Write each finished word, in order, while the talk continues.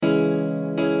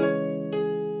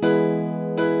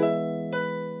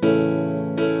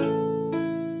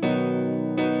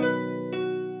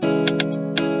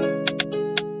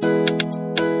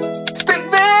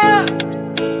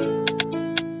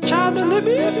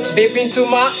Deep into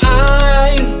my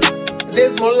eyes,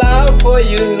 there's more love for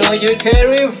you. Know you're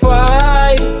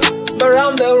terrified, but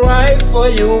I'm the right for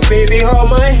you. Baby, hold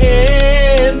my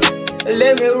hand,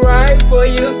 let me ride for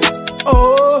you.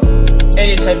 Oh,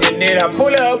 anytime you need, I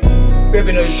pull up.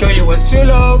 Baby, no show you what's true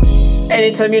love.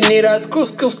 Anytime you need us,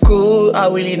 school. I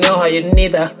really know how you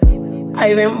need her.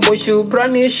 I even bought you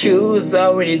brand new shoes. I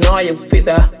already know how you fit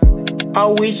her. I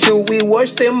wish you we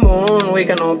watch the moon. We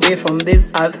cannot be from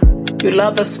this earth. You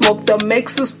love the smoke that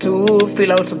makes us two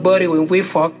feel out your body when we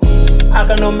fuck. I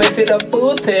cannot mess it up,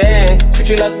 thing. Treat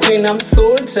you like queen, I'm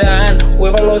sultan.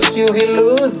 Whoever lost you, he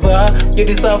loser. You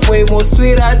deserve way more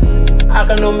sweetheart. I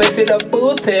cannot mess it up,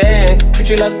 thing. Treat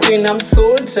you like queen, I'm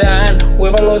sultan.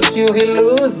 Whoever lost you, he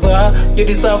loser. You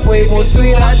deserve way more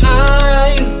sweetheart.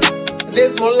 Eyes,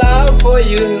 there's more love for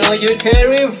you. Know you're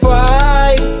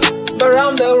terrified, but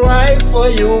I'm the right for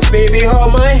you. Baby,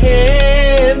 hold my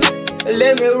hand,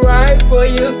 let me ride for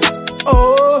you.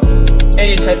 Oh,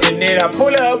 anytime you need, I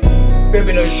pull up.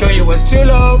 Baby, no show you what's true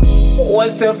love.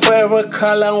 What's your favorite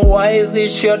color and why is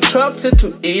it you're attracted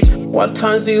to it? What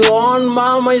turns you on,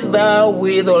 mama, is that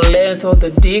with the length of the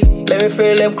dick? Let me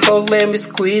feel them close, let me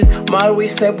squeeze. My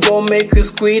step gon' make you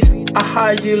squeeze. I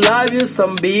heard you love you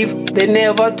some beef. They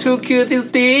never took you this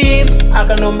deep. I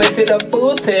cannot mess it up,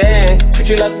 thing. Treat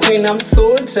you like queen, I'm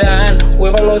sultan.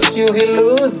 Whoever lost you, he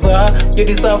loser. You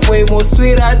deserve way more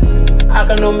sweetheart. I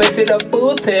cannot mess it up,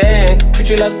 thing. Treat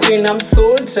you like queen, I'm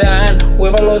sultan.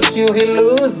 Whoever lost you, he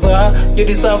loser. You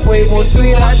deserve way more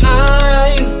sweetheart.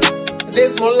 Eyes,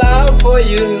 there's more love for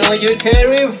you. Know you're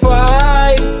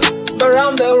terrified, but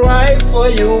I'm the right for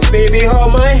you. Baby,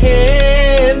 hold my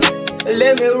hand,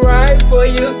 let me ride for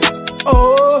you.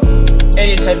 Oh,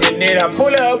 anytime you need, I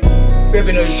pull up.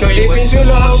 Baby, no show you what's true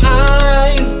love.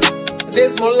 Eyes,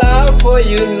 there's more love for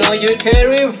you. Know you're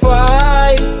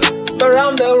terrified, but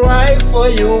I'm the right for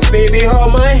you. Baby,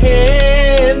 hold my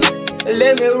hand,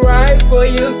 let me ride for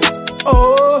you.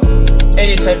 Oh,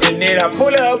 anytime you need, I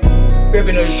pull up.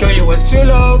 Baby, no show you what's true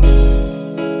love.